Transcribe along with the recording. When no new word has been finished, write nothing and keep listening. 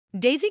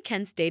Daisy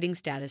Kent's dating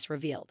status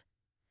revealed.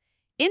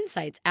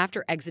 Insights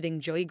after exiting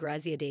Joey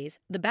Graziadeis'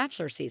 The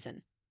Bachelor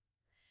season.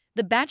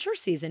 The Bachelor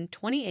season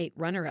 28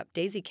 runner-up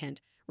Daisy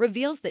Kent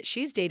reveals that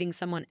she's dating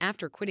someone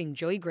after quitting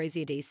Joey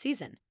Graziadeis'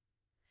 season.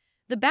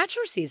 The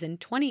Bachelor season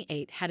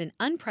 28 had an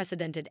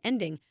unprecedented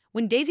ending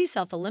when Daisy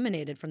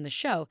self-eliminated from the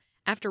show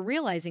after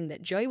realizing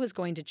that Joey was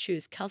going to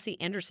choose Kelsey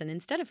Anderson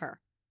instead of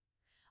her.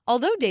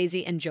 Although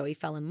Daisy and Joey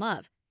fell in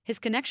love, his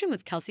connection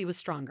with Kelsey was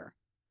stronger.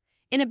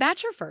 In a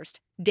Bachelor first,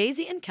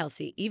 Daisy and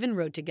Kelsey even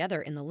rode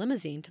together in the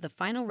limousine to the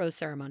final rose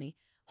ceremony,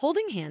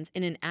 holding hands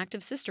in an act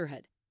of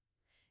sisterhood.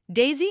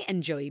 Daisy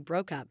and Joey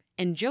broke up,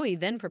 and Joey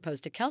then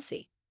proposed to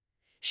Kelsey.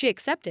 She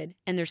accepted,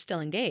 and they're still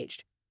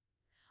engaged.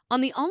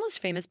 On the Almost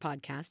Famous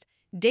podcast,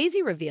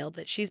 Daisy revealed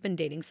that she's been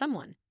dating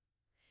someone.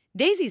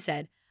 Daisy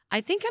said,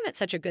 "I think I'm at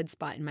such a good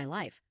spot in my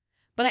life,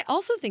 but I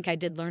also think I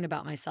did learn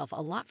about myself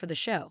a lot for the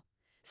show.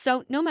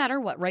 So no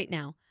matter what right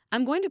now,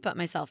 I'm going to put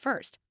myself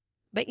first.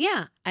 But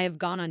yeah, I have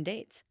gone on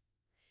dates."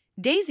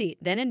 Daisy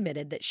then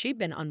admitted that she'd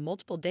been on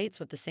multiple dates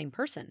with the same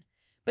person,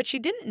 but she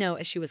didn't know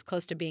if she was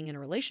close to being in a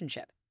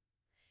relationship.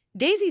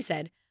 Daisy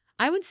said,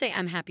 "I would say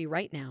I'm happy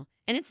right now,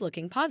 and it's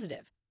looking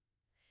positive."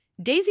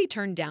 Daisy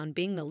turned down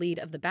being the lead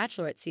of The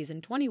Bachelorette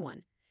season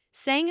 21,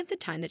 saying at the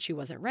time that she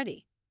wasn't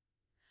ready.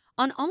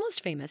 On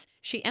Almost Famous,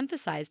 she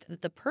emphasized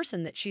that the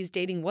person that she's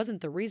dating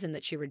wasn't the reason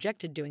that she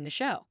rejected doing the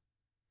show.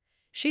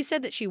 She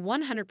said that she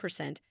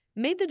 100%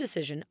 made the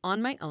decision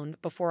on my own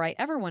before I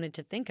ever wanted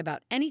to think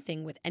about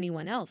anything with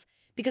anyone else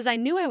because I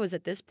knew I was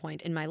at this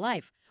point in my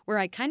life where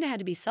I kinda had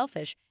to be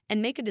selfish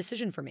and make a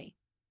decision for me.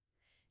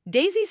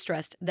 Daisy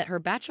stressed that her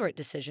Bachelorette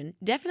decision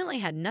definitely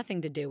had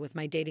nothing to do with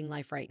my dating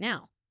life right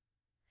now.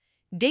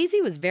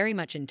 Daisy was very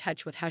much in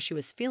touch with how she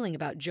was feeling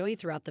about Joey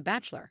throughout The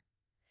Bachelor.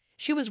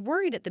 She was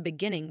worried at the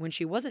beginning when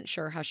she wasn't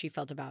sure how she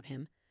felt about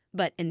him,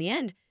 but in the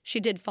end,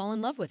 she did fall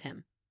in love with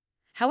him.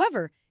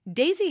 However,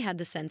 Daisy had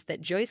the sense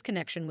that Joey's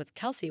connection with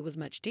Kelsey was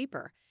much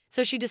deeper,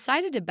 so she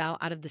decided to bow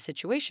out of the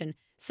situation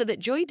so that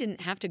Joey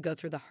didn't have to go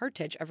through the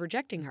heartache of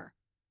rejecting her.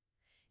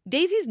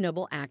 Daisy's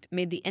noble act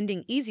made the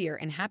ending easier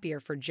and happier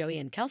for Joey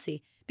and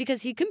Kelsey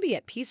because he could be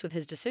at peace with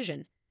his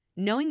decision,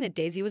 knowing that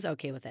Daisy was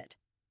okay with it.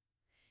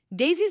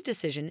 Daisy's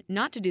decision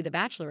not to do The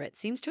Bachelorette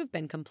seems to have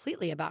been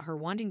completely about her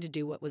wanting to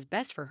do what was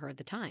best for her at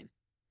the time.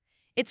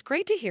 It's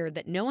great to hear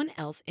that no one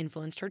else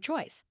influenced her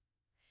choice.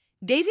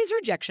 Daisy's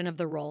rejection of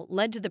the role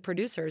led to the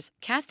producers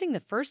casting the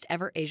first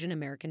ever Asian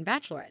American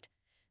Bachelorette,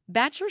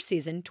 Bachelor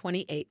season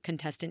 28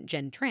 contestant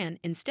Jen Tran,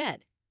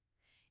 instead.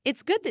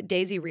 It's good that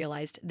Daisy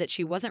realized that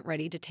she wasn't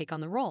ready to take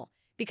on the role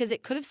because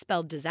it could have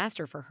spelled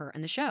disaster for her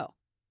and the show.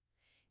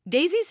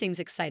 Daisy seems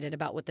excited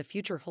about what the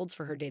future holds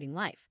for her dating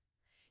life.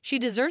 She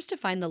deserves to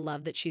find the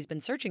love that she's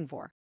been searching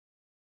for,